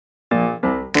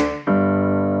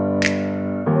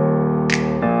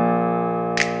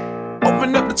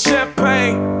Open up the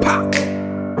champagne, pop.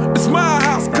 It's my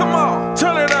house, come on,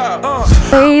 turn it up.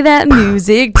 Play that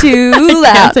music too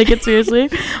loud. Can't take it seriously.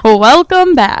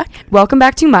 Welcome back. Welcome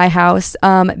back to my house.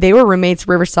 They were roommates,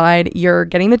 Riverside. You're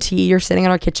getting the tea. You're sitting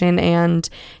in our kitchen, and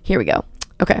here we go.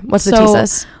 Okay, what's the tea,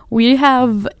 sis? We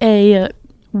have a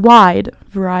wide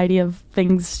variety of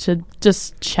things to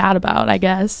just chat about, I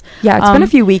guess. Yeah, it's been a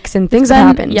few weeks, and things have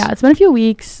happened. Yeah, it's been a few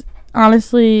weeks.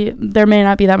 Honestly, there may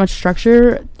not be that much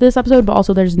structure this episode, but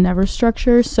also there's never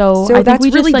structure. So I think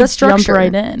we really just jump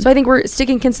right in. So I think we're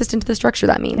sticking consistent to the structure,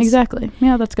 that means. Exactly.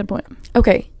 Yeah, that's a good point.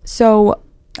 Okay, so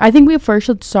I think we first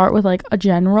should start with like a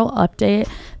general update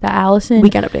that Allison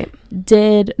weekend update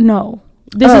did. No,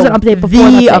 this is an update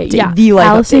before the update. Yeah, the life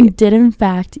Allison update. did in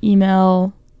fact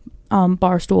email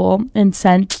Barstool and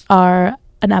sent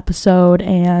an episode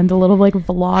and a little like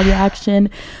vlog reaction.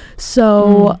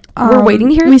 So we're waiting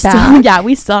to hear we back.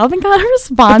 We still haven't got a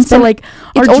response. So like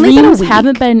our dreams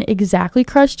haven't been exactly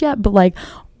crushed yet, but like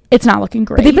it's not looking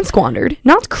great. But they've been squandered.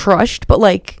 Not crushed, but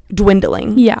like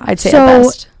dwindling. Yeah, I'd say at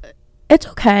best. It's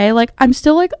okay. Like I'm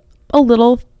still like a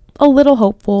little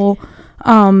hopeful.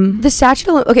 The statute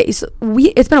of so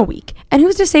it's been a week, and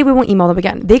who's to say we won't email them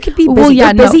again? They could be busy. Well,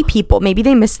 yeah, they're busy people. Maybe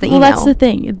they missed the email. Well, that's the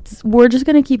thing. We're just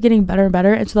gonna keep getting better and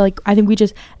better, and so like I think we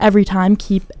just every time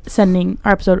keep sending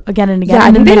our episode again and again. Yeah,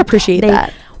 and I think they'd appreciate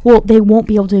that. Well, they won't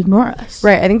be able to ignore us.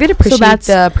 Right. I think they'd appreciate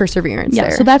the perseverance there.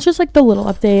 So that's just like the little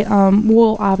update.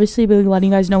 We'll obviously be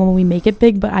letting you guys know when we make it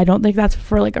big, but I don't think that's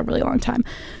for like a really long time.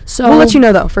 So we'll let you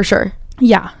know though, for sure.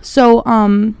 Yeah. So I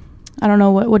don't know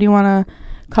what do you want to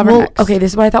cover next? Okay,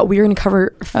 this is what I thought we were going to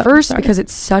cover first because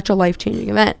it's such a life-changing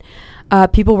event.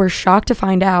 People were shocked to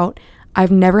find out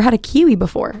I've never had a kiwi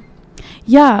before.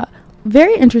 Yeah,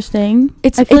 very interesting.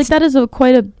 I feel like that is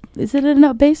is it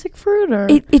a basic fruit or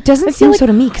it doesn't seem so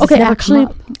to me. Okay, actually,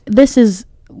 this is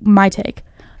my take.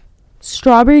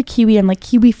 Strawberry kiwi and like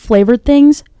kiwi flavored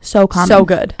things, so common, so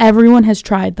good. Everyone has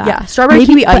tried that. Yeah, strawberry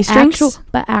kiwi ice drinks,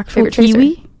 but actual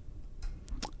kiwi.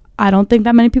 I don't think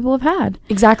that many people have had.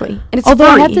 Exactly. And it's Although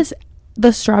funny. I had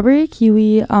the strawberry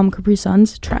kiwi Capri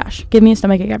Suns, trash. Give me a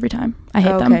stomachache every time. I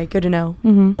hate them. Okay, good to know.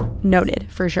 Mm-hmm. Noted,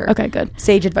 for sure. Okay, good.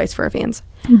 Sage advice for our fans.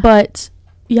 But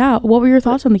yeah, what were your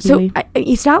thoughts on the kiwi? So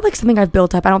it's not like something I've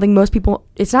built up. I don't think most people,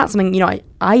 it's not something,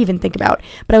 I even think about.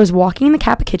 But I was walking in the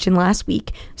Kappa kitchen last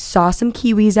week, saw some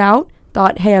kiwis out,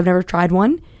 thought, hey, I've never tried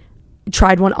one.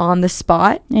 Tried one on the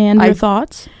spot. And your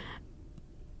thoughts?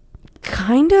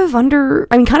 Kind of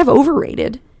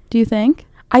overrated. Do you think?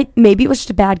 Maybe it was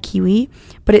just a bad kiwi,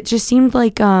 but it just seemed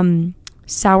like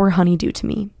sour honeydew to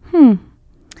me.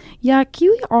 Yeah,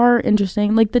 kiwi are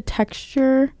interesting. Like the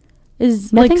texture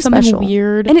is nothing like something special.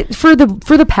 Weird. And for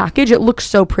the package, it looks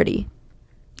so pretty.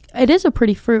 It is a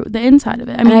pretty fruit, the inside of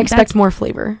it. I expect more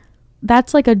flavor.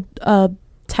 That's like a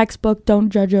textbook, don't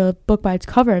judge a book by its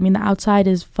cover. I mean, the outside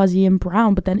is fuzzy and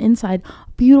brown, but then inside,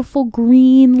 beautiful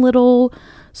green little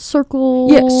circle.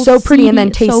 Yeah, so pretty, and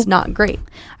then tastes not great.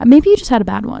 Maybe you just had a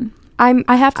bad one.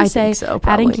 I have to say, so,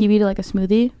 adding kiwi to like a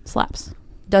smoothie slaps.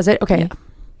 Does it? Okay.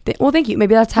 Yeah. Well, thank you.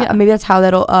 Maybe that's how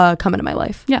that'll come into my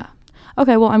life. Yeah.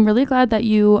 Okay. Well, I'm really glad that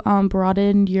you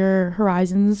broadened your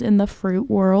horizons in the fruit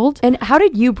world. And how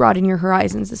did you broaden your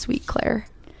horizons this week, Claire?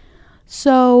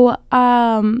 So,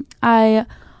 I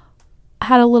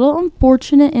had a little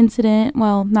unfortunate incident.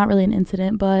 Well, not really an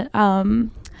incident, but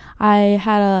I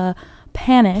had a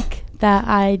panic that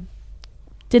I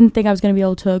didn't think I was going to be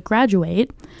able to graduate.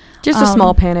 Just a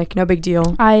small panic, no big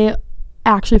deal. I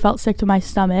actually felt sick to my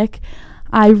stomach.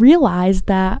 I realized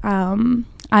that I'm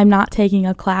not taking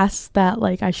a class that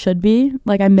like I should be.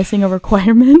 Like I'm missing a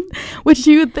requirement, which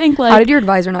you would think like. How did your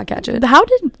advisor not catch it?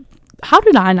 How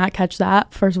did I not catch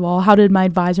that? First of all, how did my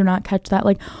advisor not catch that?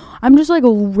 Like, I'm just like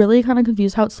really kind of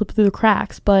confused how it slipped through the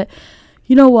cracks. But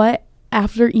you know what?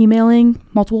 After emailing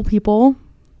multiple people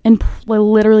and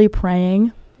literally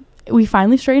praying, we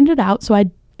finally straightened it out. So I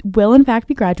will in fact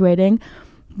be graduating.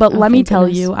 But let me tell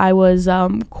you, I was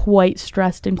quite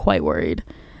stressed and quite worried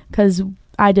because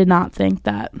I did not think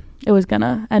that it was going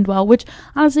to end well, which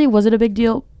honestly, was it a big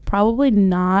deal? Probably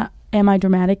not. Am I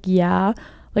dramatic? Yeah.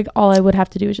 Like all I would have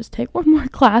to do is just take one more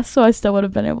class, so I still would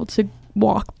have been able to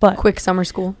walk. But quick summer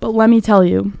school. But let me tell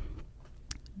you,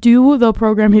 do the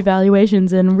program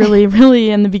evaluations and really, really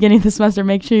in the beginning of the semester,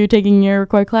 make sure you're taking your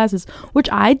required classes, which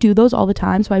I do those all the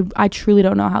time. So I truly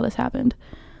don't know how this happened.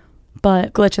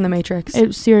 But glitch in the matrix.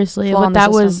 Seriously, but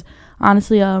that was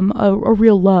honestly a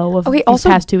real low of these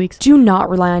past 2 weeks. Do not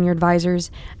rely on your advisors.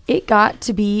 It got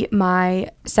to be my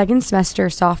second semester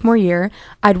sophomore year.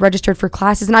 I'd registered for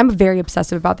classes, and I'm very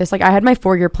obsessive about this. Like I had my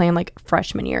 4-year plan like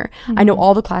freshman year. I know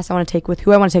all the classes I want to take, with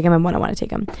who I want to take them, and when I want to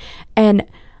take them. And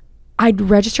I'd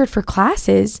registered for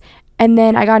classes, and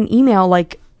then I got an email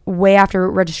like way after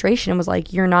registration and was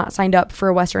like, you're not signed up for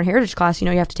a Western Heritage class, you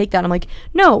know, you have to take that. And I'm like,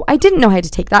 no, I didn't know I had to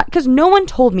take that because no one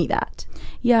told me that.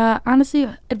 Yeah, honestly,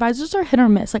 advisors are hit or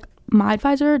miss. Like my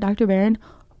advisor, Dr. Barron,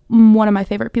 one of my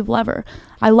favorite people ever.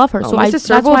 I love her. Oh, so Mrs.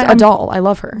 Serval's a doll. I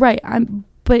love her. Right.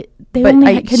 But they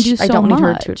only can do so much. I don't need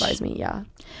her to advise me. Yeah.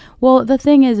 Well, the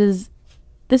thing is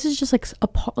this is just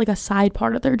like a side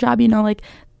part of their job, you know, like,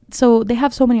 so they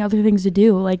have so many other things to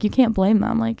do. Like, you can't blame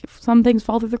them. Like, some things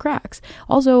fall through the cracks.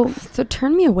 Also, so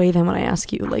turn me away then when I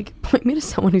ask you. Like, point me to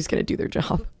someone who's going to do their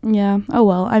job. Yeah. Oh,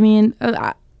 well. I mean,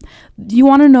 do you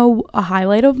want to know a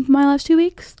highlight of my last 2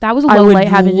 weeks? That was a low light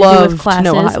having to do with classes.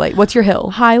 I would love to know a highlight. What's your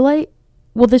hill? Highlight?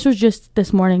 Well, this was just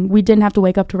this morning. We didn't have to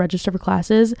wake up to register for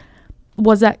classes.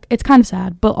 It's kind of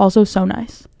sad, but also so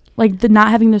nice. Like, the not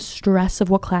having the stress of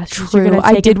what classes you're going to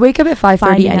take. I did wake up at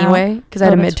 5:30 anyway because I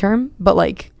had a midterm. But,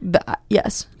 like,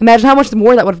 yes. Imagine how much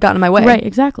more that would have gotten in my way. Right,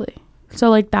 exactly. So,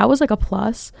 like, that was, like, a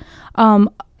plus. I'm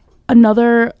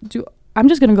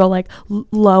just going to go, like,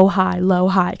 low,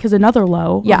 high. Because another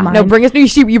low. Yeah. No,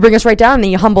 you bring us right down and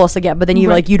then you humble us again. But then you,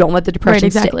 right. You don't let the depression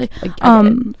exactly. stick.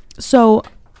 Like, so,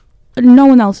 no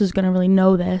one else is going to really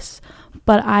know this.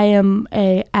 But I am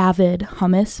a avid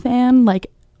hummus fan. Like,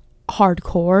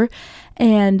 hardcore,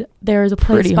 and there's a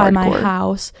place by my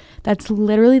house that's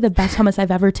literally the best hummus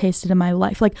I've ever tasted in my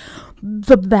life. Like,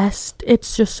 the best.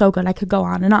 It's just so good. I could go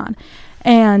on and on.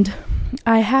 And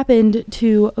I happened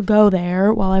to go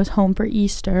there while I was home for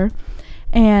Easter,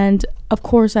 and of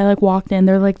course I like walked in.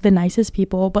 They're like the nicest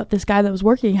people, but this guy that was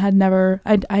working I had never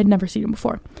seen him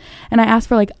before, and I asked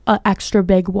for like an extra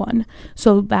big one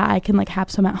so that I can like have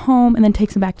some at home and then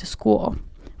take some back to school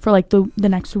for like the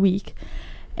next week.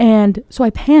 And so I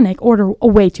panic, order a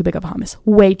way too big of a hummus,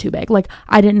 way too big. Like,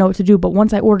 I didn't know what to do, but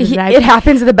once I ordered it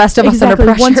happens to the best of us under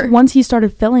pressure. Once he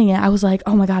started filling it, I was like,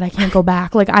 oh my God, I can't go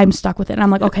back. Like, I'm stuck with it. And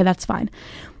I'm like, okay, that's fine.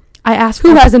 I asked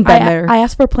Who hasn't been there? I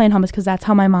asked for plain hummus because that's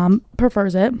how my mom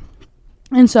prefers it.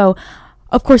 And so,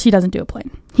 of course, he doesn't do it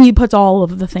plain. He puts all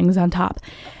of the things on top.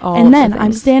 And then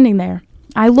I'm standing there.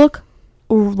 I look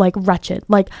like wretched.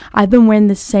 Like, I've been wearing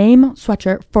the same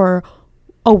sweatshirt for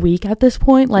a week at this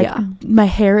point. Like, my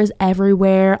hair is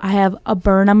everywhere. I have a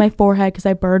burn on my forehead because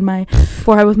I burned my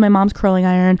forehead with my mom's curling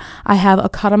iron. I have a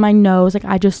cut on my nose. Like,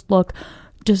 I just look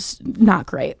just not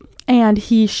great. And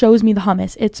he shows me the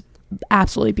hummus. It's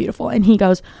absolutely beautiful. And he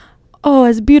goes, oh,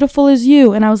 as beautiful as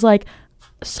you. And I was like,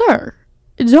 sir,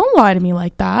 don't lie to me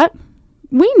like that.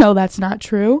 We know that's not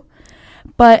true.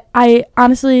 But I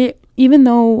honestly, even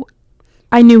though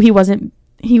I knew he wasn't,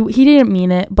 he didn't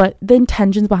mean it, but the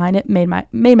intentions behind it made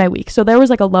my week. So there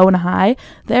was like a low and a high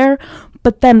there,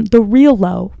 but then the real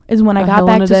low is when I got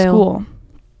back to school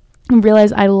and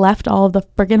realized I left all of the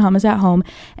freaking hummus at home,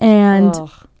 and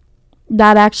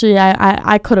that actually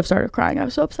I could have started crying. I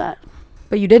was so upset.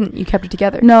 But you didn't. You kept it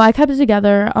together. No, I kept it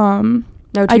together.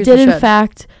 I did in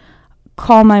fact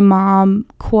call my mom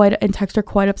and text her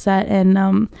quite upset,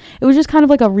 and it was just kind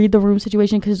of like a read the room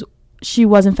situation because she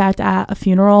was in fact at a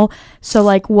funeral. So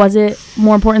like, was it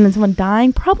more important than someone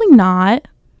dying? Probably not.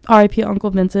 R.I.P.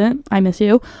 Uncle Vincent, I miss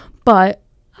you. But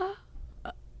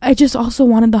I just also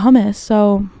wanted the hummus.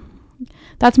 So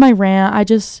that's my rant. I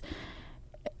just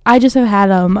have had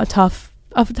a tough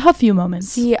few moments.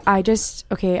 See,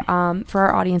 for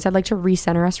our audience, I'd like to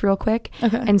recenter us real quick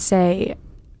and say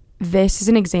this is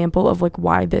an example of like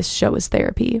why this show is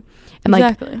therapy. And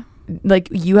exactly. Like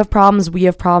you have problems, we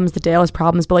have problems, the Dale has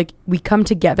problems, but like we come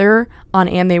together on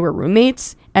And They Were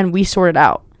Roommates and we sort it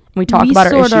out. We talk about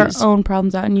our issues. We sort our own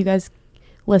problems out, and you guys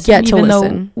listen.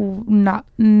 Though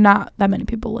not that many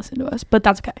people listen to us, but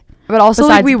that's okay. But also,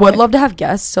 like, we would love to have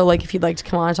guests. So, like, if you'd like to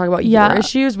come on and talk about your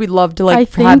issues, we'd love to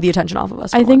have the attention off of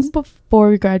us. I think before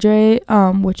we graduate,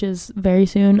 which is very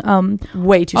soon,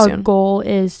 way too soon. Our goal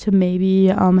is to maybe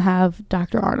have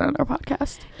Dr. Arna on our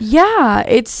podcast. Yeah,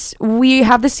 we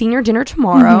have the senior dinner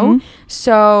tomorrow,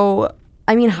 so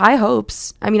I mean, high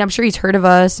hopes. I mean, I'm sure he's heard of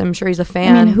us. I'm sure he's a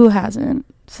fan. I mean, who hasn't?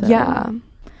 So. Yeah.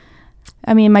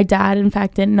 I mean, my dad, in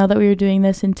fact, didn't know that we were doing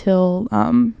this until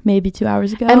maybe 2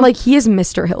 hours ago. And, like, he is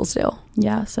Mr. Hillsdale.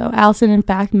 Yeah, so Allison, in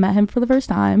fact, met him for the first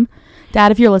time.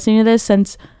 Dad, if you're listening to this,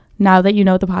 since now that you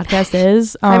know what the podcast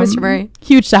is. Hi, Mr. Murray.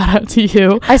 Huge shout-out to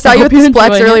you. I saw you at the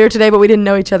Splex earlier today, but we didn't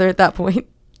know each other at that point.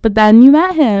 But then you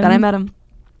met him. Then I met him.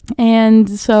 And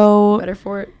so... Better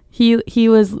for it. He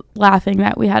was laughing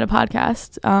that we had a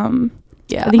podcast.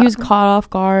 Yeah, I think he was caught off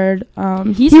guard.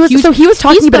 He was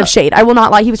talking a bit of shade. I will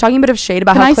not lie. He was talking a bit of shade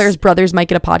about how Claire's brothers might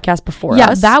get a podcast before us.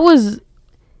 Yeah, that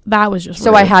was just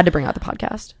so rude. I had to bring out the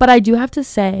podcast. But I do have to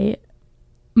say,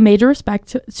 major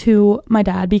respect to my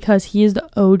dad, because he is the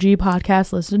OG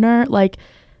podcast listener. Like,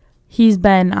 he's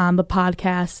been on the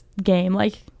podcast game,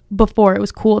 like, before it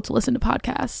was cool to listen to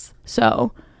podcasts.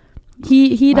 So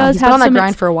he does he's have been on that some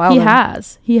grind for a while.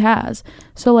 He has.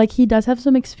 So, like, he does have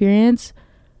some experience.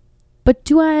 But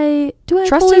do I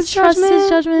trust his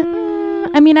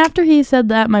judgment? I mean, after he said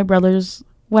that my brothers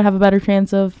would have a better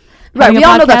chance of Right, we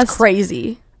all know podcast, that's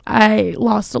crazy. I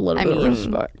lost a little bit of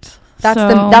respect.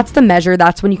 That's the measure.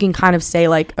 That's when you can kind of say,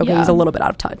 like, okay, he's a little bit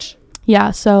out of touch.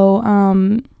 Yeah,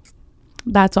 so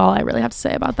that's all I really have to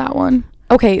say about that one.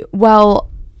 Okay, well,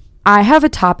 I have a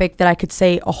topic that I could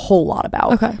say a whole lot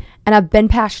about. Okay. And I've been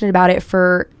passionate about it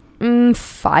for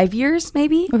 5 years,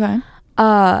 maybe. Okay.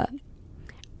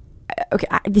 Okay,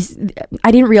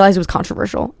 I didn't realize it was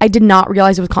controversial. I did not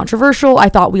realize it was controversial. I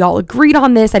thought we all agreed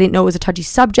on this. I didn't know it was a touchy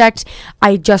subject.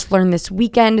 I just learned this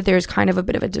weekend there's kind of a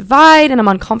bit of a divide, and I'm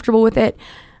uncomfortable with it.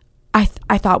 I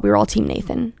thought we were all Team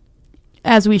Nathan.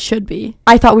 As we should be.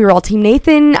 I thought we were all Team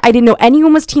Nathan. I didn't know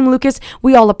anyone was Team Lucas.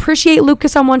 We all appreciate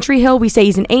Lucas on One Tree Hill. We say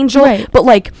he's an angel. Right. But,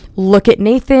 like, look at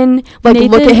Nathan. Like,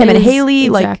 Nathan look at him and Haley.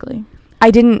 Exactly. Like,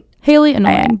 I didn't... Haley,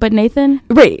 annoying. But Nathan?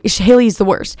 Right. Haley's the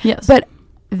worst. Yes. But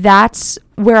that's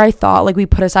where I thought, like, we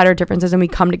put aside our differences and we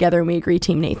come together and we agree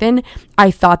Team Nathan. I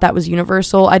thought that was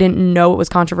universal. I didn't know it was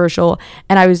controversial.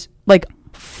 And I was, like,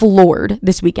 floored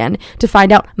this weekend to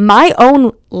find out my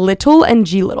own little and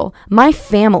G little, my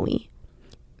family,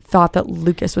 thought that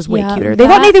Lucas was way cuter. They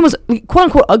thought Nathan was quote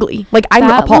unquote ugly. Like, I'm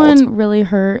appalled. That one really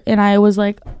hurt, and I was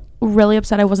like really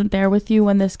upset I wasn't there with you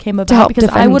when this came about, because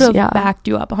I would have backed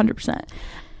you up 100%.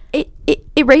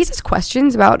 It raises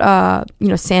questions about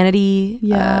sanity.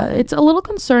 Yeah, it's a little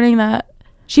concerning that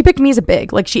she picked me as a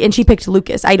big, like, she picked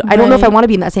Lucas. I don't know if I want to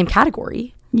be in that same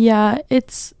category. Yeah,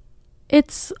 it's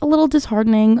a little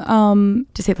disheartening,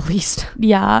 to say the least.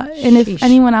 Yeah, and if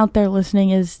anyone out there listening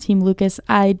is Team Lucas,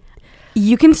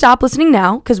 you can stop listening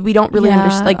now, because we don't really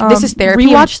understand. Like, this is therapy.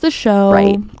 Rewatch the show.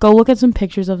 Right. Go look at some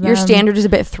pictures of them. Your standard is a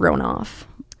bit thrown off.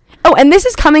 Oh, and this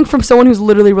is coming from someone who's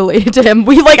literally related to him.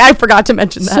 I forgot to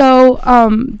mention that. So,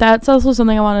 that's also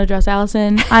something I want to address,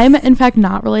 Allison. I'm, in fact,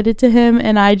 not related to him,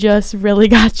 and I just really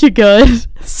got you good.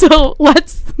 So,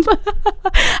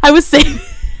 I was saying...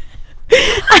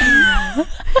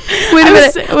 Wait a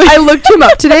minute. I looked him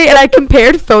up today and I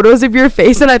compared photos of your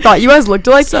face and I thought you guys looked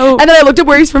alike. And then I looked at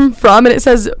where he's from and it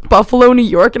says Buffalo, New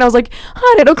York, and I was like,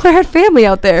 I didn't know Claire had family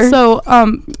out there. So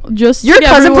just your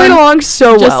cousin played along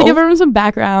so well. Just to give everyone some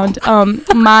background, one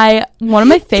of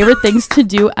my favorite things to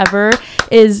do ever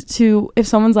is if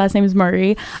someone's last name is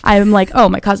Murray, I'm like, oh,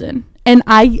 my cousin, and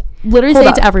I literally say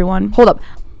it to everyone. Hold up.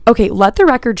 Okay, let the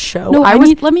record show. No,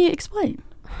 let me explain.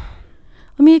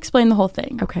 Let me explain the whole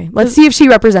thing. Okay. Let's see if she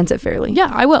represents it fairly. Yeah,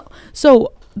 I will.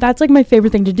 So that's like my favorite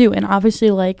thing to do. And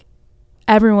obviously, like,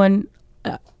 everyone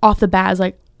off the bat is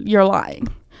like, you're lying.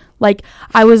 Like,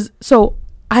 I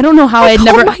don't know how I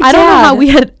don't know how we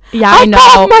had. Yeah, I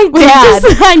know. My dad.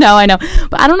 I know.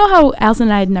 But I don't know how Allison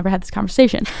and I had never had this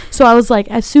conversation. So I was like,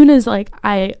 as soon as like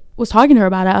I was talking to her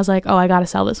about it, I was like, oh, I gotta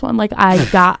sell this one. Like, I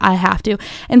have to.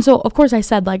 And so of course I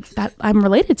said like that I'm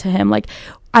related to him. Like,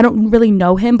 I don't really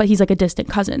know him, but he's like a distant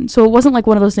cousin. So it wasn't like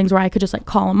one of those things where I could just like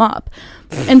call him up.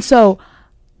 And so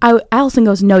Allison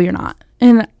goes, no, you're not.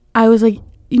 And I was like,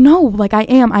 no, like I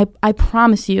am. I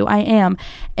promise you I am.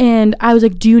 And I was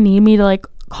like, do you need me to like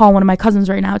call one of my cousins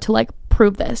right now to like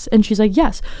prove this? And she's like,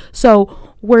 yes.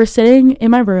 So we're sitting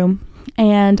in my room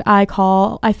and I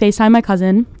FaceTime my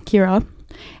cousin, Kira,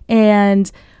 and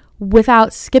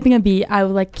without skipping a beat, I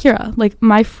was like, Kira, like,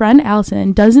 my friend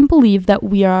Allison doesn't believe that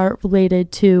we are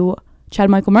related to Chad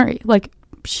Michael Murray. Like,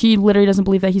 she literally doesn't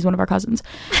believe that he's one of our cousins.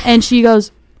 And she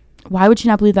goes, why would she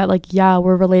not believe that? Like, yeah,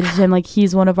 we're related to him. Like,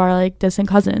 he's one of our, like, distant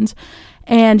cousins.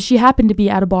 And she happened to be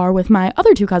at a bar with my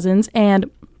other two cousins and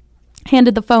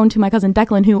handed the phone to my cousin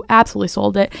Declan, who absolutely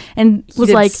sold it, and was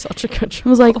like, such a good job.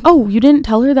 Was like, oh, you didn't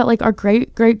tell her that like our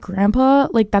great grandpa,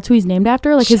 like that's who he's named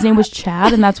after, like Chad. His name was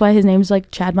Chad, and that's why his name's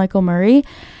like Chad Michael Murray.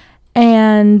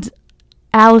 And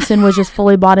Allison was just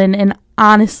fully bought in, and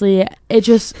honestly,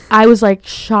 I was like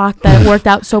shocked that it worked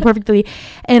out so perfectly.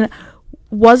 And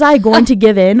was I going to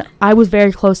give in? I was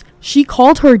very close. She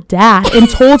called her dad and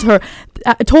told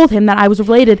him that I was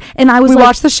related, and we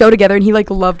watched the show together, and he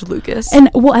like loved Lucas. And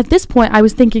well, at this point, I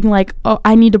was thinking like, oh,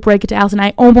 I need to break it to Allison.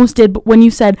 I almost did, but when you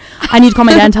said I need to call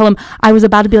my dad and tell him, I was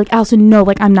about to be like, Allison, no,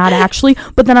 like I'm not actually.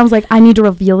 But then I was like, I need to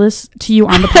reveal this to you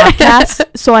on the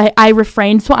podcast, so I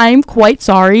refrained. So I'm quite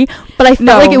sorry, but I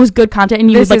felt like it was good content,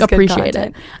 and you would like appreciate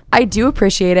it. I do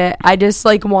appreciate it. I just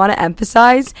like want to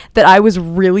emphasize that I was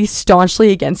really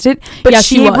staunchly against it. But Yeah,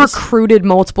 she she was. recruited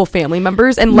multiple family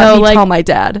members and let me tell my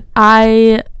dad.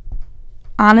 I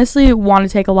honestly want to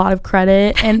take a lot of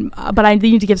credit, but I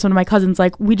need to give some to my cousins.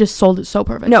 Like, we just sold it so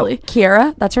perfectly. No,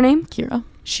 Kiara, that's her name. Kira.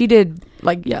 She did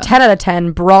like 10 out of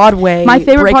 10 Broadway. My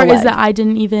favorite part is that I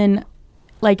didn't even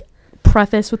like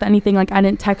preface with anything. Like, I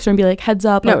didn't text her and be like, heads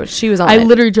up. No, like, she was on I it.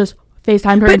 literally just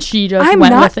FaceTimed her and she just I'm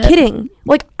went not with it. kidding.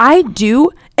 Like, I do.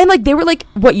 And like, they were like,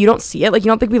 what, you don't see it? Like, you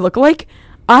don't think we look alike?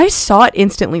 I saw it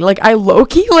instantly. Like, I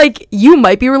low-key, like, you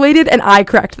might be related, and I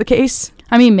cracked the case.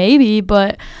 I mean, maybe,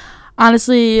 but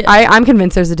honestly, I'm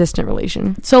convinced there's a distant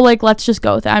relation. so like, let's just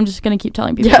go with it. I'm just gonna keep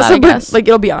telling people that, so, I guess. like,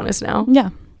 it'll be honest now. Yeah.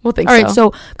 We'll think All right,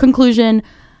 so conclusion,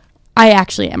 I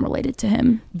actually am related to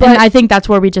him. But- And I think that's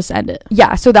where we just end it.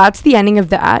 Yeah, so that's the ending of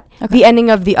that. Okay. The ending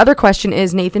of the other question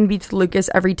is Nathan beats Lucas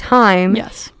every time.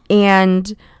 Yes.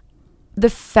 And the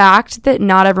fact that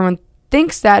not everyone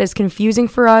thinks that is confusing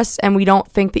for us, and we don't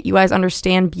think that you guys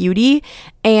understand beauty,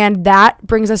 and that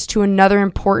brings us to another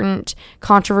important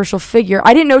controversial figure.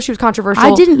 I didn't know she was controversial.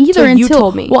 I didn't either until until you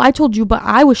told me. Well, I told you, but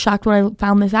I was shocked when I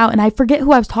found this out, and I forget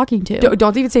who I was talking to.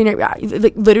 Don't even say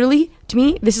like, literally, to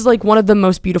me, this is like one of the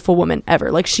most beautiful women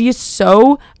ever. Like, she is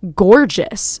so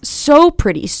gorgeous, so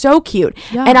pretty, so cute.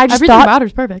 Yeah, and I just everything thought, about her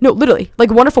is perfect. no, literally, like,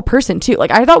 wonderful person too.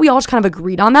 Like, I thought we all just kind of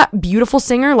agreed on that. Beautiful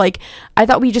singer. Like, I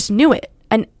thought we just knew it.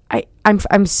 And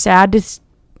I'm sad to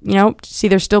see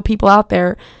there's still people out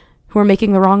there who are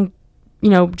making the wrong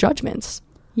judgments.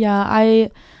 Yeah,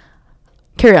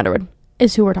 Carrie Underwood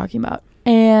is who we're talking about,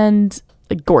 and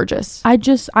like gorgeous. I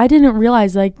didn't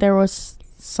realize like there was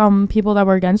some people that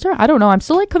were against her. I don't know. I'm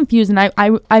still like confused, and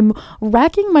I'm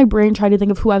racking my brain trying to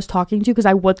think of who I was talking to because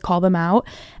I would call them out,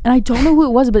 and I don't know who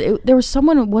it was, but there was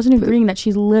someone who wasn't agreeing that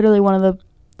she's literally one of the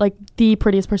the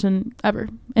prettiest person ever.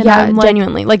 And yeah, I'm, like,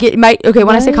 genuinely. Like, it might, okay,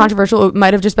 when I say Right? controversial, it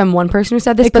might have just been one person who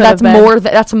said this, It but could that's have been.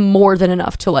 that's more than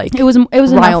enough to like it was rile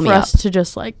enough me for up. us to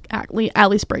just like at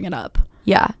least bring it up.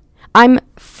 Yeah. I'm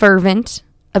fervent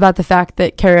about the fact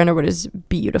that Carrie Underwood is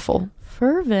beautiful.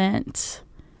 Fervent.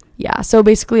 Yeah, so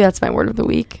basically that's my word of the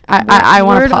week. I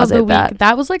want to posit that.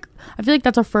 That was like, I feel like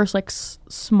that's our first like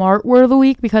smart word of the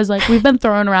week, because like we've been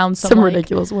throwing around some like,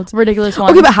 ridiculous ones. Ridiculous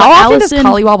ones. Okay, but how often Allison, does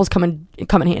collywobbles come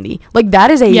in handy? Like, that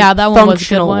is a yeah, that one was a good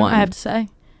functional one, I have to say.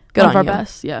 Good One on of you. our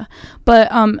best, yeah.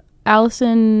 But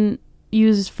Allison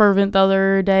used fervent the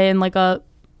other day in like a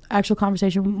actual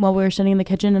conversation while we were sitting in the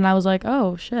kitchen, and I was like,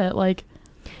 oh shit, like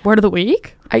word of the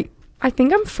week? I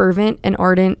think I'm fervent and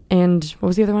ardent, and what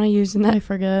was the other one I used in that? I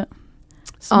forget.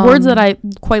 Words that I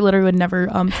quite literally would never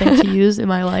think to use in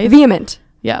my life. Vehement.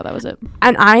 Yeah, that was it.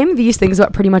 And I'm these things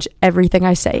about pretty much everything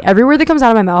I say. Every word that comes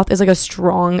out of my mouth is like a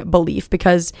strong belief,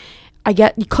 because I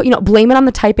get, blame it on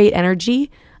the type 8 energy.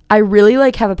 I really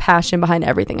like have a passion behind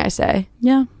everything I say.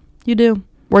 Yeah, you do.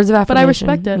 Words of affirmation. But I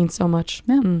respect it. Means so much.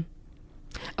 Yeah.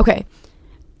 Okay.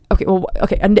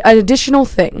 An additional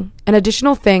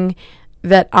thing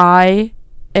that I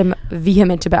am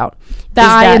vehement about That is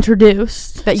I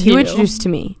introduced. that to you introduced to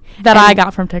me. That And- I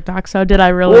got from TikTok. So did I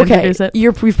really introduce it?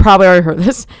 We've probably already heard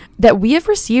this. That we have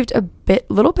received a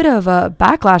little bit of a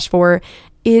backlash for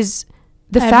is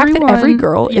the fact that every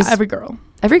girl is every girl.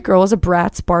 Every girl is a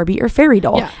Bratz, Barbie, or fairy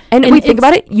doll. Yeah. And And we think it's-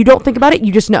 about it. You don't think about it.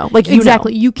 You just know. Like, you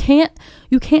Exactly. know. You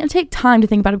can't take time to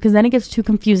think about it, because then it gets too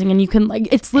confusing, and you can like,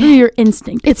 it's literally your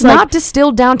instinct. It's like, not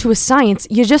distilled down to a science.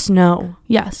 You just know.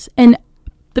 Yes. And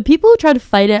the people who try to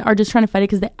fight it are just trying to fight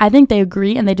it because I think they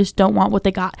agree and they just don't want what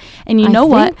they got. And you know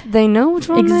what? They know which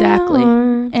one Exactly. they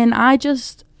are. And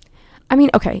I mean,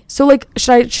 okay. So, like,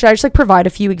 should I just like provide a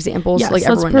few examples? yes, Like,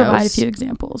 let's everyone provide knows. a few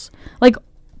examples. Like,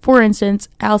 for instance,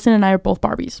 Allison and I are both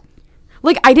Barbies.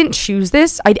 Like, I didn't choose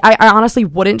this. I honestly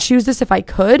wouldn't choose this if I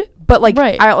could. But like,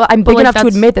 Right. I'm But, big like, enough to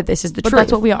that's- admit that this is the But truth.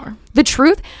 that's what we are. The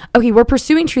truth. Okay, we're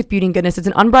pursuing truth, beauty, and goodness. It's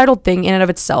an unbridled thing in and of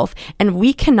itself, and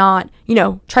we cannot,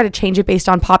 try to change it based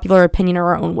on popular opinion or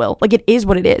our own will. Like, it is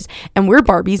what it is, and we're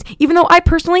Barbies. Even though I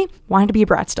personally wanted to be a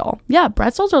Bratz doll. Yeah,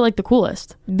 Bratz dolls are like the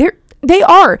coolest. They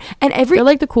are, and They're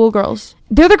like the cool girls.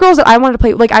 they're the girls that I wanted to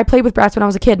play. Like, I played with Bratz when I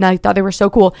was a kid, and I thought they were so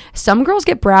cool. Some girls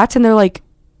get Bratz, and they're like,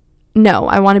 no,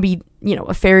 I want to be,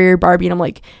 a fairy or Barbie. And I'm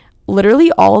like,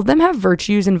 literally all of them have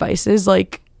virtues and vices.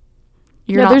 Like,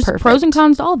 you're not there's perfect. pros and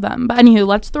cons to all of them. But anywho,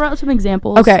 let's throw out some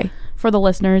examples. Okay. For the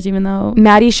listeners, even though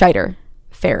Maddie Scheider,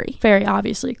 fairy. fairy,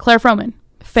 obviously. Claire Frohman,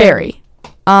 Fairy.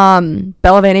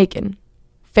 Bella Van Aken,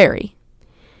 fairy.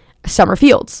 Summer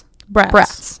Fields, Bratz.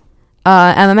 Bratz.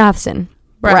 Emma Matheson,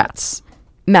 Bratz.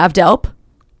 Mav Delp,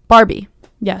 Barbie.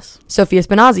 Yes. Sophia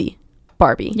Spinazzi,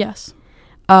 Barbie. Yes.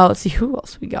 Let's see who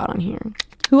else we got on here.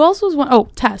 Who else was one? Oh,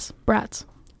 Tess, Bratz.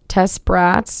 Tess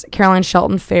Bratz, Caroline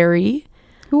Shelton Ferry.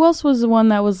 Who else was the one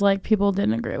that was like people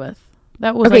didn't agree with?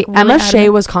 That was Okay, like really Emma adamant. Shea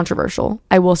was controversial.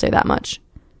 I will say that much.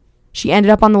 She ended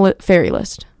up on the Ferry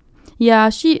list. Yeah, I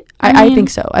think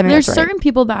so. I think there's that's right. certain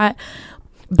people that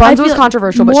Buns was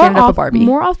controversial, but she ended up a Barbie.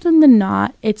 More often than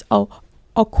not, it's a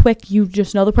quick, you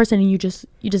just know the person and you just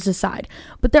decide.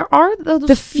 But there are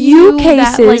the few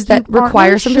cases that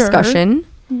require some sure, discussion,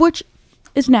 which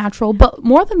is natural. But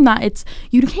more than that, it's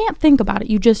you can't think about it.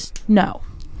 You just know.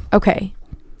 Okay.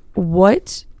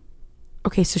 What?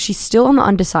 Okay, so she's still on the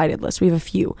undecided list. We have a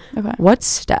few. Okay. What's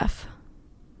Steph?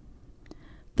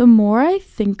 The more I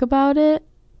think about it,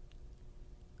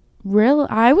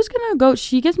 I was gonna go.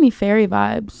 She gives me fairy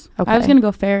vibes. Okay. I was gonna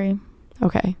go fairy.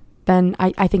 Okay. Then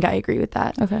I think I agree with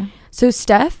that. Okay. So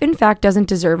Steph, in fact, doesn't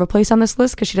deserve a place on this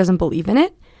list because she doesn't believe in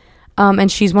it.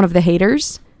 And she's one of the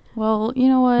haters. Well, you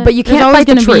know what? But you can't fight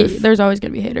the truth. There's always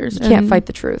gonna be haters. You can't fight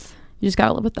the truth. You just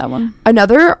gotta live with that one.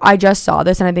 Another, I just saw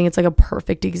this and I think it's like a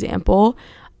perfect example.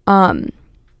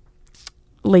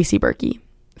 Lacey Berkey,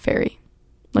 fairy.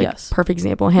 Like, yes. Perfect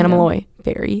example. Hannah Yeah. Malloy,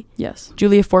 fairy. Yes.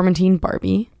 Julia Formentine,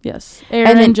 Barbie. Yes.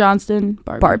 Erin Johnston,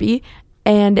 Barbie.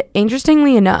 And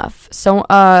interestingly enough, so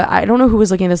I don't know who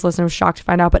was looking at this list and I was shocked to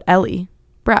find out, but Ellie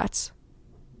Bratz.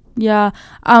 Yeah.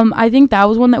 I think that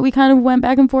was one that we kind of went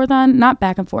back and forth on. Not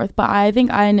back and forth, but I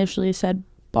think I initially said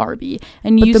Barbie.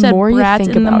 And but you the said more Bratz, you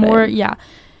think and the about more, it. yeah.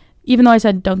 Even though I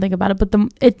said don't think about it, but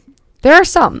there are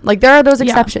some. Like, there are those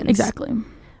exceptions. Yeah, exactly.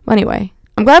 Well, anyway,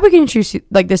 I'm glad we can introduce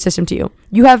like this system to you.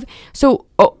 You have, so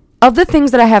of the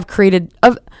things that I have created,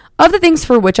 of the things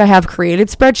for which I have created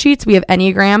spreadsheets, we have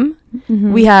Enneagram,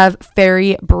 we have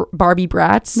Fairy, Barbie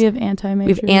Bratz, We have anti-majors.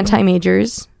 we have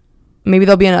anti-majors. Maybe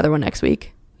there'll be another one next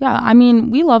week. Yeah, I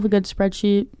mean, we love a good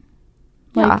spreadsheet.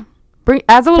 Yeah.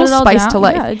 Adds a little put it all spice down. to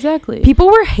life. Yeah, exactly. People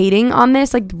were hating on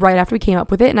this like right after we came up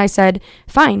with it, and I said,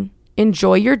 fine,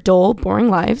 enjoy your dull, boring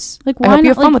lives. Like, I why hope you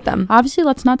have not? fun Like, with them. Obviously,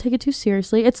 let's not take it too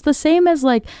seriously. It's the same as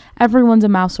like everyone's a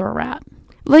mouse or a rat.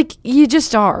 Like, you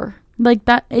just are. Like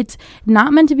that, it's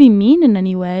not meant to be mean in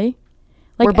any way.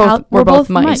 Like we're both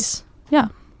mice. Yeah,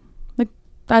 like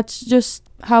that's just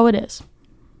how it is.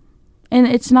 And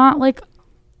it's not like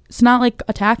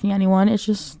attacking anyone. It's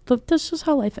just that's just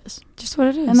how life is. Just what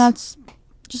it is. And that's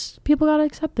just people gotta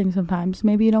accept things sometimes.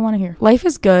 Maybe you don't want to hear. Life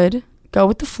is good. Go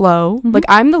with the flow. Like,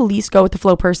 I'm the least go with the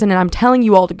flow person, and I'm telling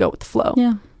you all to go with the flow.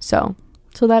 Yeah. So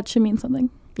that should mean something.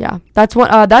 yeah, that's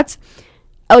what. That's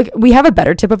like, we have a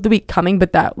better tip of the week coming,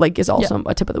 but that like is also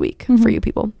a tip of the week for you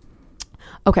people.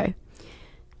 Okay.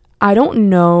 I don't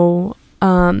know.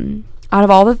 Out of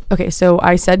all the so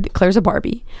I said Claire's a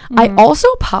Barbie. I also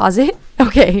posit.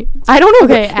 Okay, I don't know.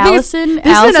 Okay, Allison.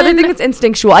 This is another thing that's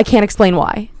instinctual. I can't explain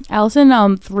why.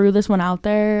 Allison threw this one out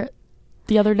there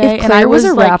the other day, If and I was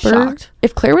like, shocked.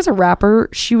 If Claire was a rapper,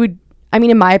 she would. I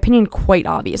mean, in my opinion, quite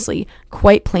obviously,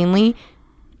 quite plainly.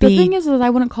 The thing is that I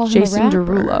wouldn't call him Jason a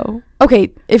rapper. Derulo.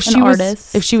 Okay, if she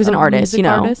was an artist, you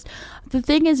know. Artist. The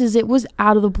thing is it was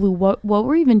out of the blue. What were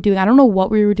we even doing? I don't know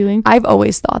what we were doing. I've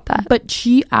always thought that. But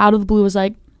she out of the blue was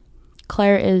like,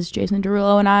 Claire is Jason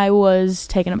Derulo, and I was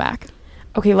taken aback.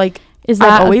 Okay, like, is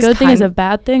that a good thing? Is it a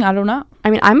bad thing? I don't know.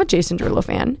 I mean, I'm a Jason Derulo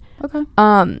fan. Okay.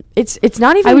 It's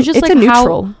not even. I was just it's like, a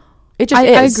neutral. It just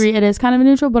is. I agree. It is kind of a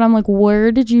neutral, but I'm like,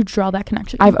 where did you draw that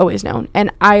connection? I've always known,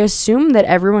 and I assume that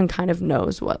everyone kind of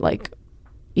knows what like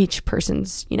each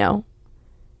person's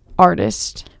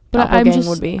artist. But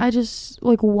would be. I just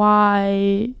like,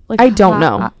 why? Like, I don't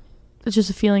know. It's just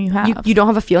a feeling you have. You don't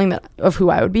have a feeling of who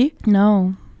I would be?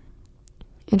 No.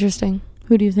 Interesting.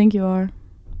 Who do you think you are?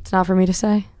 It's not for me to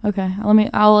say. Okay,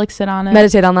 I'll like sit on it.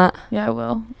 Meditate on that. Yeah, I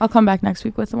will. I'll come back next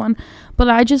week with the one. But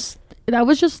that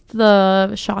was just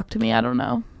the shock to me. I don't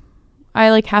know.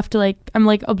 I like have to like, I'm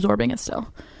like absorbing it still.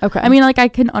 Okay. I mean, like, I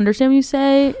can understand when you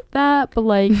say that, but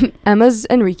like Emma's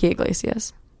Enrique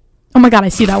Iglesias. Oh my god, I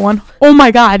see that one. Oh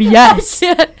my god, yes.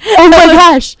 Oh my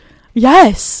gosh,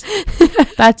 yes.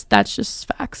 That's just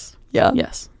facts. Yeah.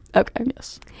 Yes. Okay.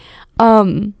 Yes.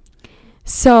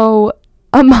 So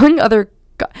among other,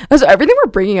 so everything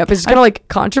we're bringing up is just kind of like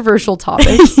controversial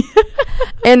topics,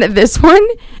 and this one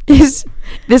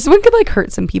could like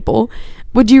hurt some people.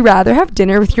 Would you rather have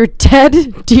dinner with your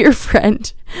dead dear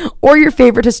friend or your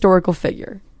favorite historical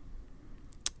figure?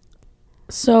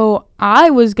 So I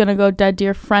was going to go dead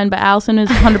dear friend, but Allison is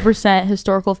 100%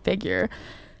 historical figure.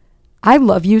 I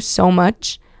love you so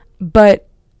much, but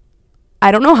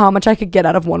I don't know how much I could get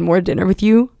out of one more dinner with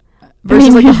you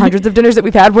versus like the hundreds of dinners that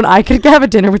we've had when I could have a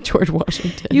dinner with George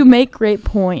Washington. You make great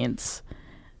points,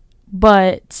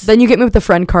 but then you get me with the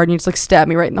friend card and you just like stab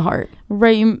me right in the heart.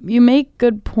 Right. You make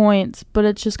good points, but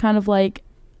it's just kind of like,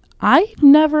 I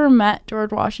never met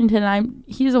George Washington.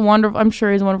 He's I'm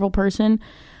sure he's a wonderful person.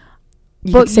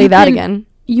 You could say that again.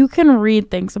 You can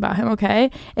read things about him,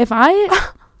 okay? If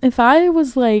I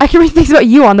was like... I can read things about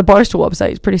you on the Barstool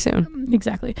website pretty soon.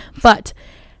 Exactly. But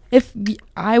if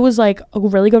I was like a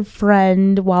really good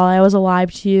friend while I was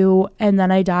alive to you and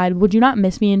then I died, would you not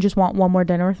miss me and just want one more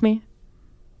dinner with me?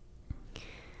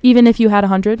 Even if you had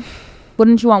 100?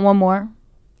 Wouldn't you want one more?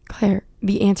 Claire,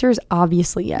 the answer is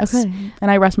obviously yes. Okay. And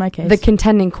I rest my case. The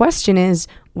contending question is,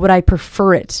 would I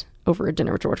prefer it over a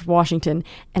dinner with George Washington?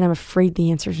 And I'm afraid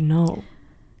the answer is no.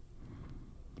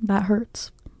 That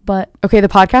hurts. But okay, the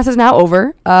podcast is now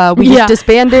over. We just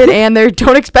disbanded, and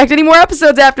don't expect any more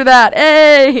episodes after that.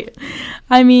 Hey,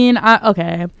 I mean,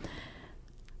 okay.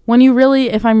 When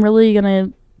if I'm really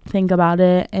gonna think about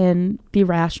it and be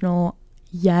rational,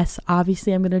 yes,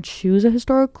 obviously I'm gonna choose a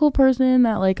historical person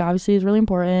that like obviously is really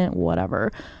important,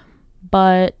 whatever.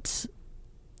 But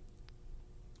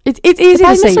it's easy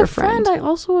to say your friend. I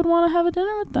also would want to have a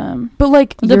dinner with them. But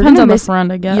like, it depends on the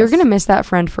friend, I guess. You're gonna miss that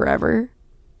friend forever.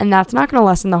 And that's not going to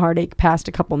lessen the heartache past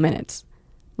a couple minutes.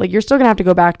 Like, you're still going to have to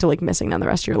go back to, like, missing them the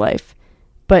rest of your life.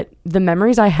 But the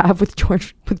memories I have with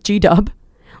G-Dub,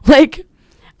 like,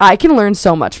 I can learn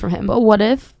so much from him.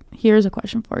 But here's a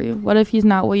question for you. What if he's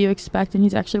not what you expect and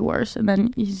he's actually worse? And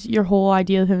then your whole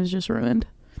idea of him is just ruined?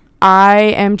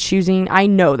 I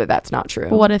know that that's not true.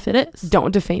 But what if it is? Don't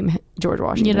defame George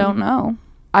Washington. You don't know.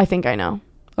 I think I know.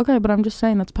 Okay, but I'm just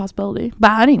saying that's a possibility.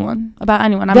 About anyone.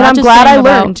 I'm glad I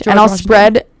learned, and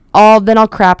I'll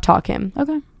crap talk him.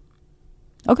 Okay.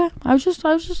 I want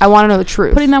to know the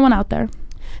truth. Putting that one out there.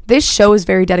 This show is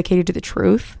very dedicated to the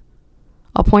truth.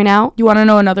 I'll point out. You want to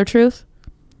know another truth?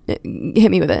 Hit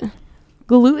me with it.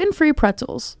 Gluten-free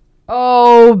pretzels.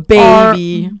 Oh,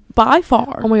 baby. Are by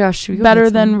far. Oh my gosh. Better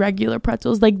than regular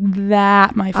pretzels. Like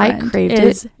that, my friend. I craved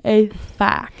is it. A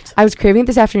fact. I was craving it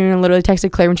this afternoon and literally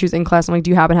texted Claire when she was in class. I'm like,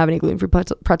 do you happen to have any gluten-free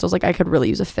pretzels? Like, I could really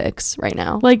use a fix right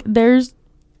now. Like, there's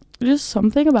just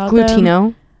something about Glutino.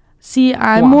 Them. See,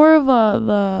 I'm more of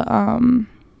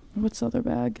what's the other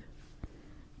bag?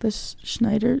 The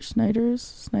Snyder's.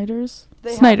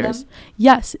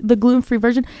 Yes, the gluten-free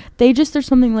version. There's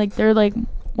something like they're like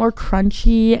more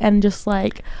crunchy and just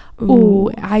like,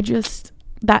 people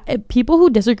who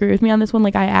disagree with me on this one,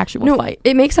 like I actually will fight.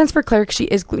 It makes sense for Claire because she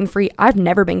is gluten-free. I've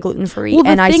never been gluten-free,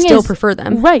 and I still prefer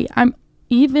them. Right. I'm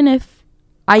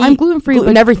gluten-free,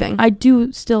 gluten everything. I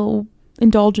do still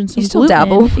indulge in some gluten. You still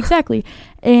dabble. Exactly.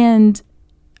 And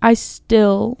I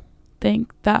still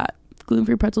think that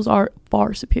gluten-free pretzels are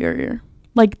far superior.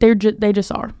 Like they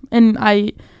just are. And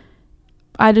I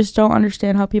just don't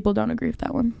understand how people don't agree with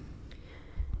that one.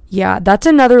 Yeah, that's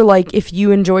another, like, if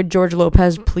you enjoyed George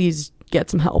Lopez, please get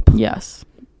some help. Yes.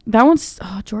 That one's...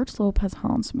 George Lopez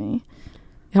haunts me.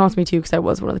 It haunts me, too, because I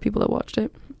was one of the people that watched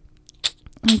it.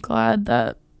 I'm glad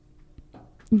that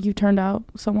you turned out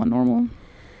somewhat normal.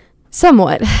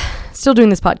 Somewhat. Still doing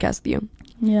this podcast with you.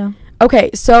 Yeah. Okay,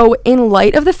 so in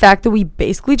light of the fact that we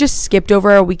basically just skipped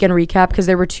over our weekend recap because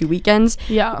there were 2 weekends,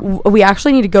 we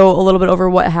actually need to go a little bit over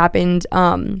what happened.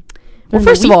 Well,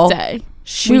 first of all... we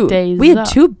had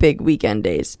 2 big weekend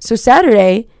days. So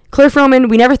Saturday, Claire Froman,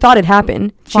 we never thought it'd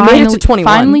happen. She made it to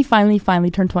 21.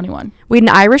 Finally turned 21. We had an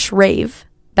Irish rave.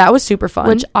 That was super fun.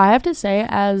 Which I have to say,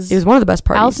 it was one of the best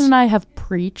parties. Allison and I have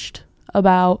preached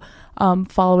about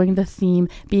following the theme,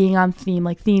 being on theme,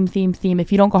 like theme.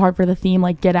 If you don't go hard for the theme,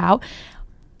 like get out.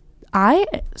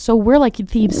 So we're like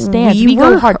theme stands. We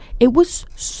go hard. It was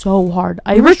so hard.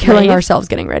 We were killing ourselves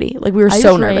getting ready. Like we were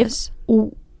so nervous.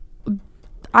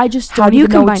 I just don't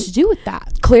even know what to do with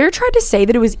that. Claire tried to say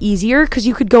that it was easier because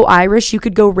you could go Irish, you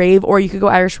could go rave, or you could go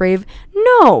Irish rave.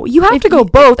 No, you have to go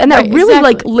both. And that really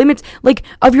like limits, like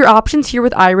of your options here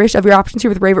with Irish, of your options here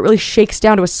with rave, it really shakes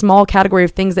down to a small category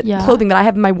of things clothing that I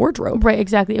have in my wardrobe. Right,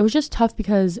 exactly. It was just tough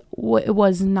because it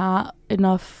was not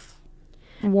enough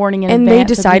warning in advance. And they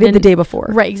decided the day before.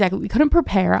 Right, exactly. We couldn't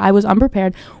prepare. I was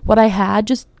unprepared. What I had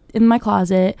just in my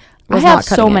closet... I have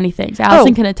so many things.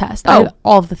 Allison can attest. I have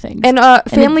all of the things. And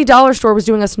Family Dollar Store was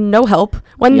doing us no help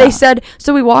when they said,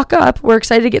 so we walk up, we're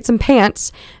excited to get some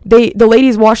pants. The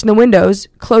lady's washing the windows,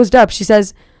 closed up. She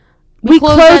says, we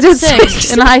close at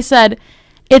 6. And I said,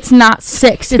 it's not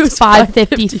 6, it's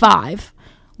 5:55.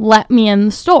 Let me in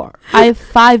the store. I have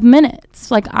 5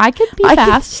 minutes. Like, I could be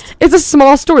fast. It's a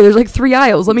small store. There's like 3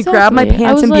 aisles. Let me grab my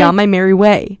pants and be on my merry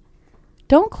way.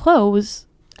 Don't close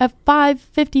at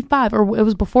 5:55, or it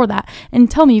was before that,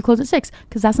 and tell me you close at 6,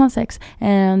 because that's not 6.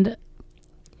 And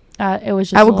It was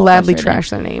just I would gladly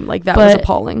trash their name. Like, that was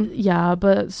appalling. Yeah,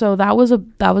 but so that was a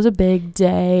big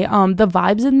day. The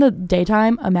vibes in the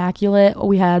daytime, immaculate.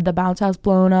 We had the bounce house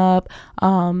blown up,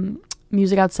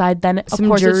 music outside. Then of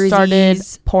course it started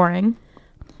pouring,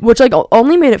 which like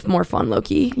only made it more fun,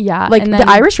 low-key. Yeah, like the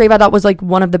Irish rave I thought was like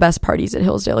one of the best parties at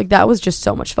Hillsdale. Like, that was just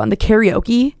so much fun. The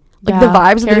karaoke, like the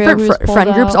vibes of the different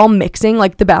friend groups all mixing,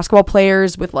 like the basketball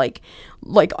players with like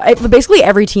basically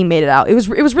every team made it out. It was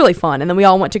really fun. And then we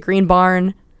all went to Green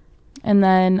Barn. And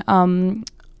then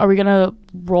are we gonna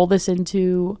roll this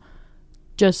into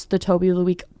just the Toby of the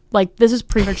week? Like, this is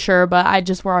premature, but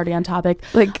we're already on topic.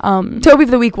 Like, Toby of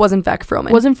the week was in fact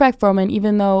Froman.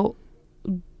 Even though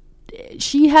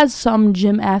she has some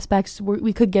gym aspects,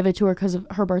 we could give it to her because of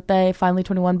her birthday, finally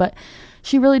 21, but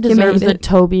she really deserves the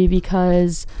Toby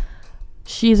because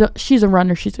she's a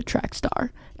runner. She's a track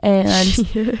star. And she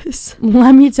is.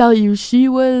 Let me tell you, she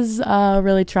was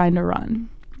really trying to run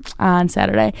on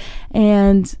Saturday.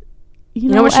 And you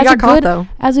know what, she got caught though.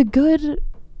 As a good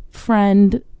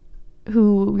friend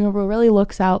who really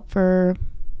looks out for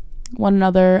one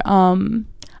another,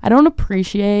 I don't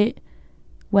appreciate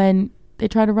when they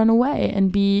try to run away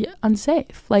and be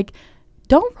unsafe. Like,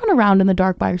 don't run around in the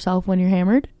dark by yourself when you're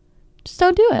hammered. Just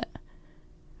don't do it.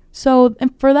 So,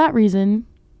 and for that reason,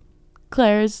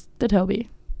 Claire's the Toby.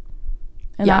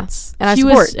 And she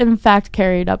was in fact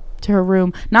carried up to her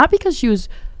room, not because she was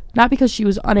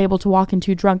unable to walk in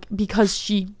too drunk, because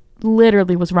she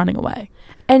literally was running away.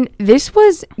 And this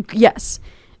was, yes,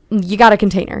 you got a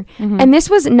container. Mm-hmm. And this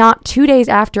was not 2 days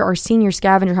after our senior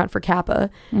scavenger hunt for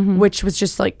Kappa, which was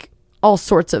just like all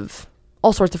sorts of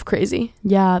crazy.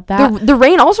 Yeah, the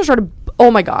rain also started.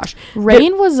 Oh my gosh,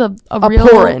 rain was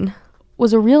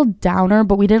a real downer,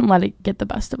 but we didn't let it get the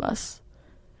best of us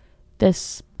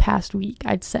this past week,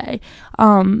 I'd say.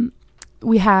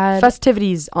 We had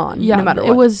festivities on, no matter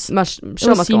what. It was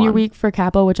senior week for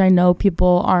Kappa, which I know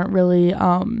people aren't really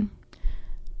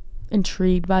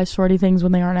intrigued by sorority things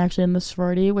when they aren't actually in the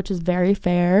sorority, which is very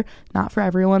fair. Not for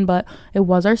everyone, but it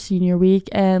was our senior week,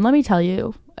 and let me tell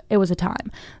you, it was a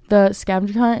time. The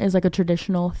scavenger hunt is like a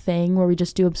traditional thing where we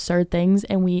just do absurd things,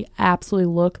 and we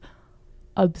absolutely look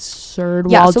absurd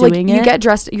while doing it. You get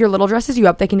dressed, your little dresses you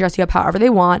up, they can dress you up however they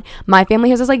want. My family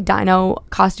has this like dino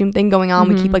costume thing going on.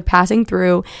 We keep like passing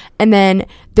through, and then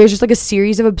there's just like a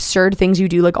series of absurd things you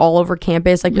do like all over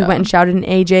campus. Like we went and shouted in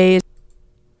AJ's.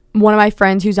 One of my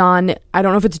friends who's on, I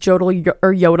don't know if it's Jodel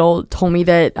or Yodel, told me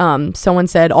that someone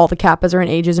said all the Kappas are in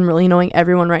ages and really annoying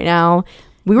everyone right now.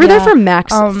 We were there for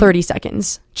max 30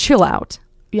 seconds. Chill out.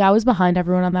 Yeah, I was behind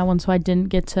everyone on that one, so I didn't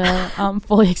get to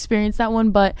fully experience that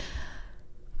one, but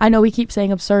I know we keep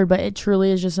saying absurd, but it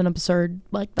truly is just an absurd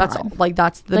that's time. Like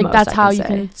that's the like most that's I how can you say.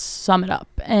 Can sum it up.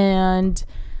 And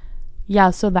yeah,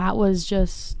 so I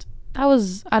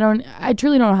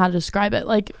truly don't know how to describe it.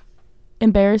 Like,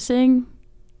 embarrassing,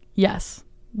 yes,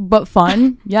 but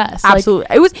fun, yes,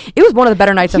 absolutely. Like, it was one of the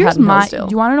better nights I've had in Hillsdale.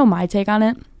 Do you want to know my take on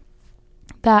it?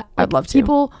 That I'd love to.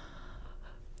 People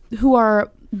who are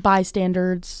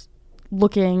bystanders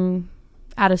looking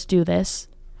at us do this,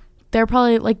 they're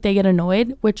probably like, they get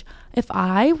annoyed, which if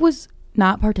I was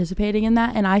not participating in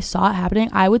that and I saw it happening,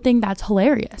 I would think that's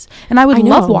hilarious and I would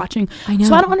love watching. I know.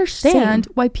 So I don't understand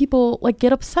why people like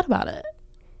get upset about it.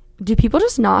 Do people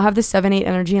just not have the 7-8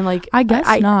 energy and like I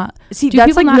guess not. See,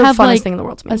 that's like the funnest thing in the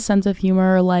world to me. A sense of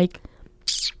humor, like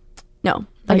no,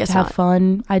 I guess have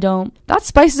fun. I don't. That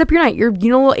spices up your night. You're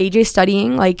little AJ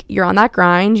studying, like you're on that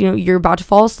grind, you're about to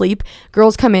fall asleep.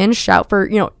 Girls come in, shout for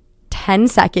 10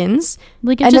 seconds,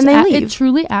 like and then they leave. It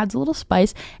truly adds a little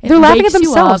spice. They're laughing at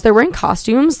themselves. They're wearing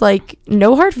costumes, like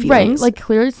no hard feelings. Right, like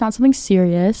clearly it's not something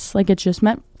serious. Like it's just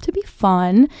meant to be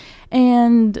fun.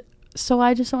 And so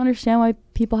I just don't understand why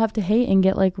people have to hate and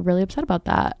get like really upset about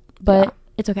that. But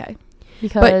it's okay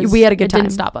because we had a good time. It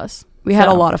didn't stop us. We had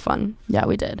a lot of fun. Yeah,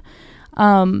 we did.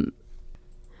 Following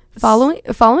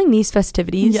these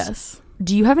festivities, yes.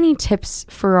 Do you have any tips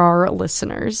for our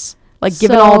listeners? Like,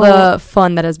 given all the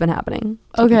fun that has been happening.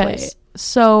 Okay.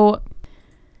 So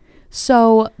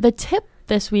the tip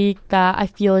this week that I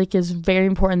feel like is very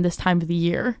important this time of the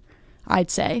year,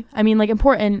 I'd say. I mean, like,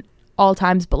 important all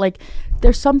times, but like,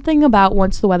 there's something about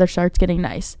once the weather starts getting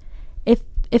nice.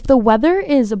 If the weather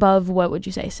is above, what would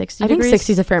you say, 60 degrees? I think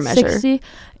 60 is a fair measure. 60.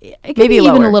 It could maybe be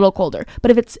lower. Even a little colder. But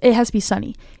if it has to be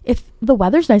sunny. If the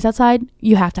weather's nice outside,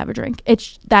 you have to have a drink.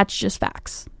 That's just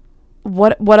facts.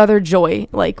 What other joy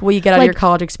will you get out of your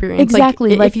college experience?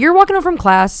 Exactly. If you're walking home from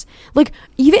class, it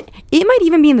might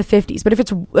even be in the 50s, but if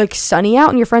it's like sunny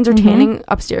out and your friends are tanning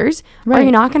upstairs, are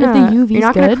you not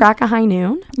gonna crack a high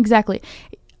noon? Exactly.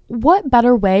 What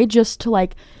better way just to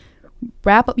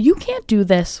wrap up. You can't do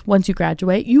this once you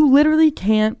graduate. You literally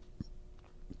can't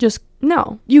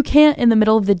you can't in the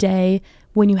middle of the day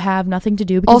when you have nothing to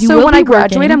do. Because also, when I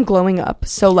graduate, I'm glowing up.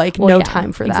 So, like,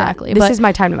 time for that. Exactly. This is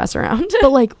my time to mess around.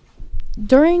 But, like,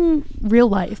 during real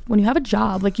life, when you have a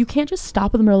job, like, you can't just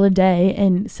stop in the middle of the day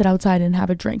and sit outside and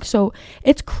have a drink. So,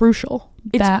 it's crucial.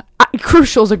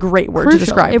 Crucial is a great word to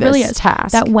describe this really is.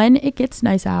 Task. That when it gets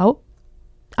nice out,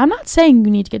 I'm not saying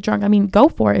you need to get drunk. I mean, go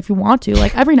for it if you want to.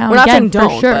 Like, every now and again,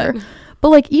 for sure. But,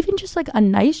 like, even just, like, a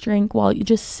nice drink while you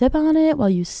just sip on it, while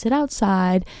you sit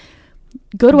outside.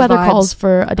 Good weather calls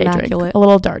for a day drink. A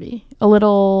little darty. A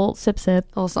little sip. A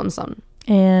little something.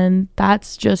 And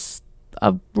that's just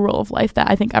a rule of life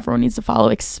that I think everyone needs to follow,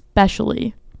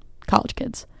 especially college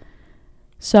kids.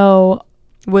 So.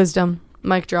 Wisdom.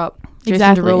 Mic drop.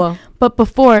 Jason Derulo. But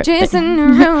before Jason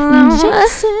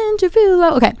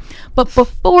Derulo. Okay. But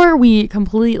before we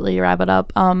completely wrap it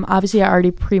up, obviously I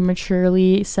already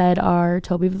prematurely said our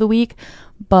Toby of the week,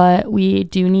 but we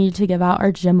do need to give out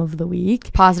our gym of the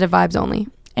week. Positive vibes only.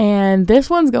 And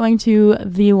this one's going to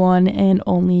the one and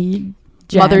only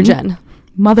Jen.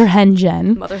 Mother hen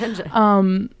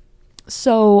Jen.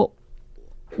 So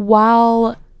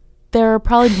while there are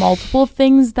probably multiple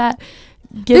things that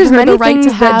there's many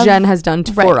things that Jen has done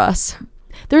for us.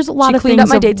 There's a lot of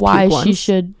things of why she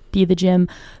should be the gym.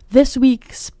 This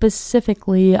week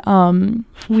specifically,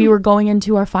 we were going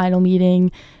into our final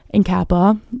meeting in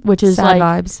Kappa, which is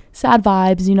sad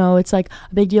vibes. You know, it's like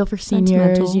a big deal for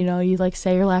seniors. You know, you like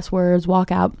say your last words,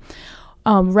 walk out.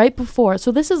 Right before,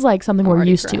 so this is like something we're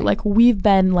used to. Like, we've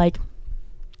been like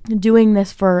doing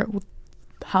this for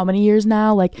how many years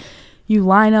now? Like, you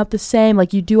line up the same,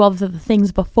 like you do all the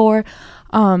things before.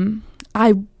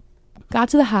 I got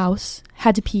to the house,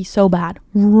 had to pee so bad,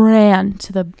 ran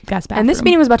to the guest bathroom. And this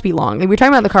meeting was about to be long. Like, we were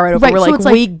talking about the car ride over. We're so like,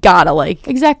 we gotta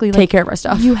take care of our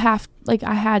stuff. You have, like,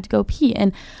 I had to go pee.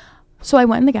 And so I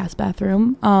went in the guest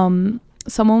bathroom.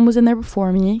 Someone was in there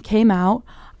before me, came out.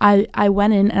 I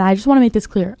went in, and I just want to make this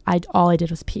clear. All I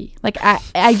did was pee. Like,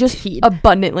 I just peed.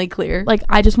 Abundantly clear. Like,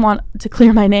 I just want to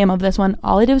clear my name of this one.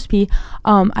 All I did was pee.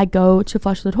 I go to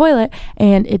flush the toilet,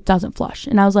 and it doesn't flush.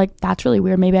 And I was like, that's really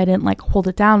weird. Maybe I didn't, like, hold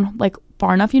it down, like,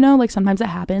 far enough, you know? Like, sometimes that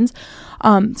happens.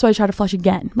 So I try to flush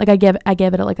again. Like, I gave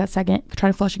it, like, a second, try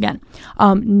to flush again.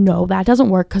 No, that doesn't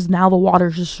work, because now the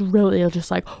water's just really just,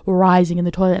 like, rising in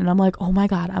the toilet. And I'm like, oh, my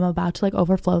God, I'm about to, like,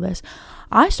 overflow this.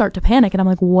 I start to panic, and I'm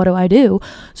like, what do I do?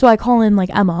 So I call in, like,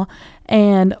 Emma,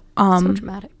 and so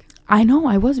dramatic. I know,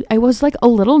 I was like a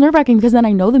little nerve-wracking, because then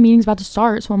I know the meeting's about to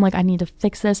start, so I'm like, I need to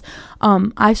fix this.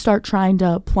 I start trying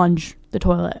to plunge the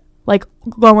toilet, like,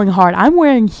 going hard. I'm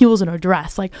wearing heels and a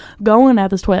dress, like, going at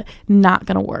this toilet, not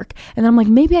gonna work. And then I'm like,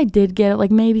 maybe I did get it,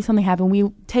 like, maybe something happened. We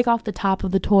take off the top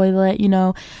of the toilet, you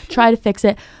know, try to fix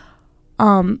it.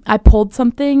 I pulled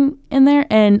something in there,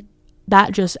 and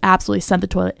that just absolutely sent the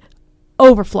toilet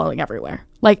overflowing everywhere,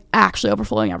 like actually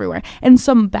overflowing everywhere. And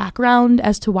some background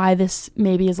as to why this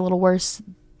maybe is a little worse.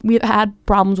 We've had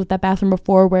problems with that bathroom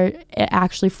before where it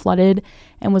actually flooded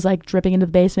and was like dripping into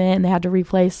the basement, and they had to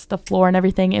replace the floor and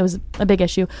everything. It was a big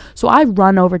issue. So I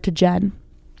run over to Jen,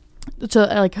 to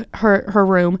like her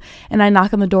room, and I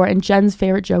knock on the door, and Jen's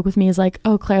favorite joke with me is like,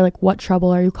 oh, Claire, like, what trouble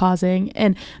are you causing?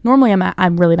 And normally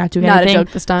I'm really not doing anything. Not a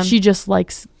joke this time. She just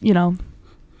likes, you know,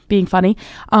 being funny.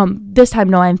 This time,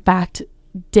 no, I in fact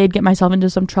did get myself into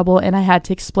some trouble, and I had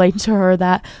to explain to her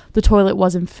that the toilet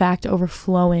was in fact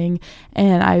overflowing,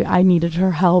 and I needed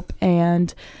her help.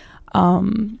 And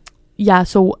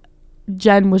so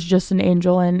Jen was just an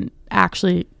angel and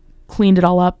actually cleaned it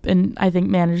all up, and I think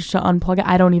managed to unplug it.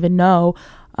 I don't even know,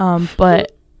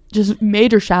 but just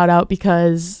major shout out,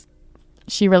 because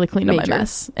she really cleaned up my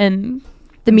mess. And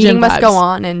the meeting must go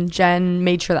on, and Jen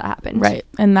made sure that happened. Right.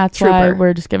 And that's why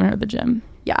we're just giving her the gym.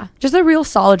 Yeah, just a real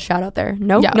solid shout out there.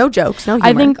 No jokes, no humor.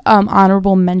 I think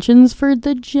honorable mentions for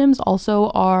the gyms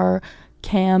also are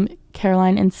Cam,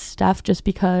 Caroline, and Steph, just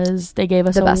because they gave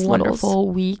us a wonderful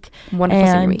week. Wonderful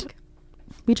senior week.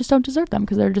 We just don't deserve them,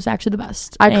 because they're just actually the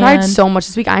best. I cried so much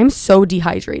this week. I'm so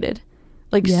dehydrated.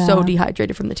 Like, so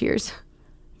dehydrated from the tears.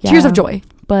 Yeah. Tears of joy.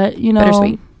 But, you know,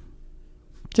 bittersweet.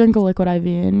 Drink a liquid IV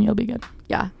and you'll be good.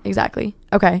 Yeah, exactly.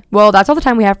 Okay. Well, that's all the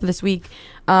time we have for this week.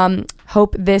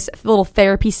 Hope this little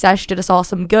therapy sesh did us all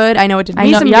some good. I know it did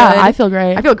me some good. Yeah, I feel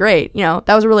great. I feel great. You know,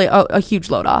 that was really a huge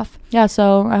load off. Yeah,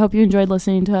 so I hope you enjoyed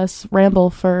listening to us ramble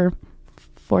for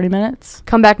 40 minutes.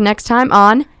 Come back next time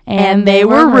on And They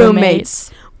Were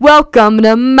Roommates. Welcome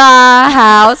to my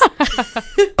house. You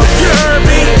heard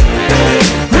me?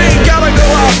 We ain't gotta go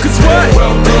out, 'cause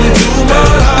what?